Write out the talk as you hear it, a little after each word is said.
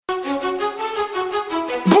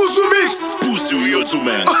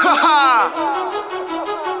BuzuMix.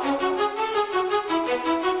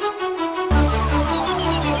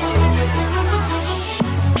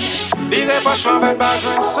 Vire pòch lanvè ba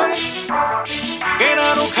jwen sen. Jèn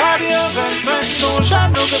An nou ka bien gren sen. Nou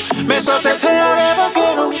jan nou ge, men sosyete a revoke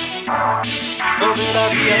nou. Leve la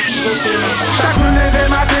vie a sivoke nou. Chak joun leve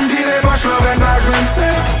maten vire pòch lanvè ba jwen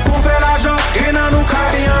sen. Pou fè l'ajan, Jèn An nou ka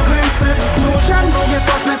bien gren sen. Nou jan nou ge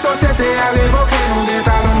fos, men sosyete a revoke nou. Gen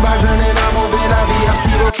talan ba jwen élan mauvais la vie a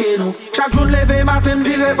sivoke nou. Chak joun leve maten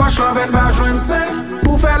vire pòch lanvè ba jwen sen.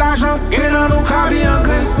 Pou fè l'ajan, Jèn An nou ka bien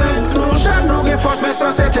gren sen. Nou jan nou ge fos, men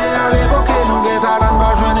sosyete a revoke nou. Gen talan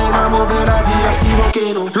ba jwen élan mauvais la vie a sivoke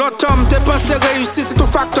nou. Lontan te pense réussite, c'est tout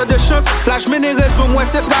facteur de chance. Lajenès raison, moi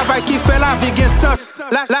c'est travail qui fait la vie gain sens.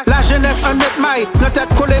 Lajenès Ann met maille, notre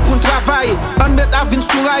tête collée pour un travail. On met à vin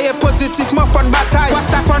sourailler positivement fon bataille. Fois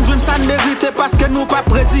ça fon joun ça mérite parce que nous pas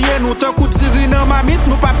présiller nous. Tant coup tiré dans ma mythe,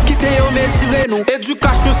 nous pas quitter au mesire nous.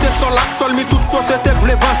 Éducation c'est sol la sol, mi toute société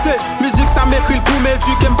voulait avancer. Musique ça m'écrit pour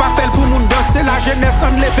m'éduquer, m'pas fait pour moun danser. Lajenès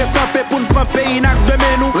Ann leve camper pour nous prendre pays nak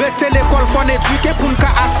demain nous. Rete l'école fon éduquer pour nous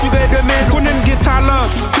assurer demain nous. Connaît un talent,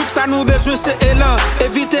 tout ça nous besoin c'est élan.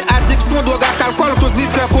 Éviter addiction, drogue, alcool, tout dit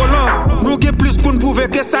très collant. Nous avons plus pour nous prouver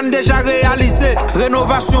que ça n'est déjà réalisé.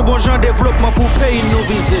 Rénovation Bon, genre développement pour pays nous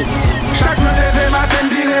viser. Chaque jour leve maten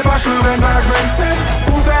vire pòch lanvè ba jwen sen.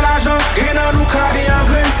 Pou fè l'ajan, Jèn An nou ka bien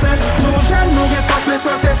gren sen. Nou jan nou gen fos, men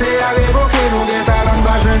sosyete a revoke nou. Gen talan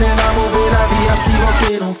ba jwen élan mauvais la vie a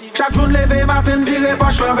sivoke nou. Chaque jour leve maten vire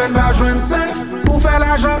pòch lanvè ba jwen sen. Pou fè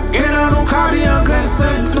l'ajan, Jèn An nou ka bien gren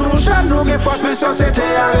sen. Nou jan nou gen fos, men sosyete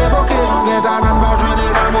a revoke nou. Gen talan ba jwen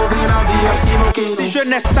élan mauvais la vie a sivoke nou. Si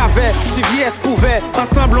jeunesse savait, si vieillesse pouvait,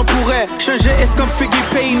 ensemble on pourrait changer est-ce qu'on fait du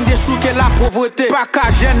pays déchouquer la pauvreté. Pas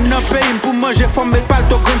qu'à gêne non pays pour manger femme mais pas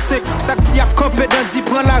le grain sec. Ça qui a campé dans 10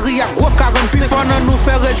 prend la rue à gros 45. Faut nous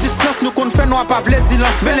faire résistance, nous qu'on fait nous pas vle dire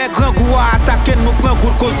l'enfer. Les grands goûts à attaquer nous prend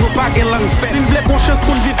goût cause nous pas gain langue fait. Si nous voulons conscience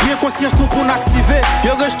pour vivre bien conscience nous pour activer.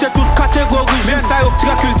 Yo rejeté toute catégorie, même ça yo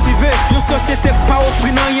très cultivé. Une société pas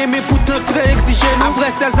offrir rien mais pourtant très exigé. Après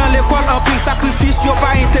 16 ans l'école en pile sacrifice yo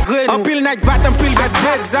pas intégré. En pile night bat en pile bête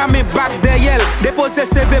d'examen bac derrière. Déposer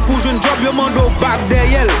CV pour jeune job yo mando bac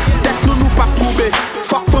derrière. Tête nous pas couper.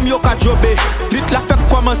 Fuck femme yo ka jobé. Lit la fait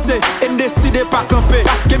commencer et décider pas camper.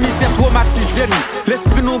 Parce que misère traumatisé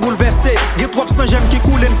l'esprit nous bouleversé. Y'a trop sans jeunes qui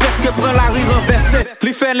coulent une peste que prend la rue renversée.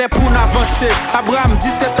 Li fait les pour n'avancer. Abraham dit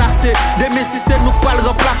c'est assez. 2006 c'est nous pas le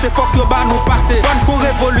remplacer. Fuck yo ba nous passer. Fon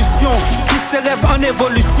révolution. Qui se rêve en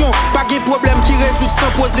évolution. Pas de problème qui réduit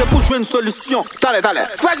sans poser pour jouer une solution. T'allez.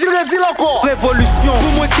 Fragil redis encore. Révolution.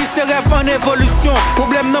 Pour moi qui se rêve en évolution.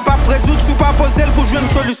 Problème non pas résoudre si pas poser pour jouer une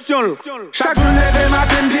solution. Chaque jour leve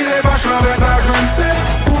maten vire pòch lanvè ba jwen sen.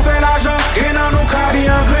 Pou fè l'ajan, Jèn An nou ka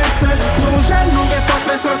bien gren sen. Nou jan nou gen fos,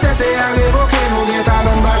 men sosyete a revoke nou. Gen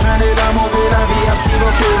talan ba jwen élan mauvais la vie a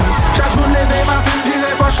sivoke nou. Chaque jour leve maten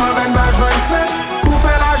vire pòch lanvè ba jwen sen. Pou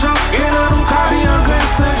fè l'ajan, Jèn An nou ka bien gren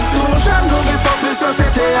sen. Nou jan nou gen fos, men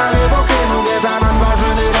sosyete a revoke nou. Gen talan ba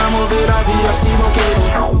jwen élan mauvais la vie a sivoke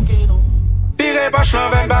nou. Vire pòch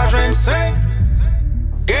lanvè ba jwen sen.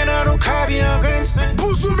 Jèn An nou ka bien gren sen.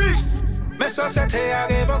 BuzuMix. Mais sosyete a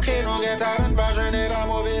revoke nou. Gen talan ba jwen élan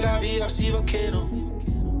mauvais la vie a sivoke nou.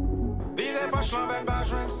 Vire pòch lanvè ba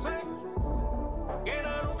jwen sen.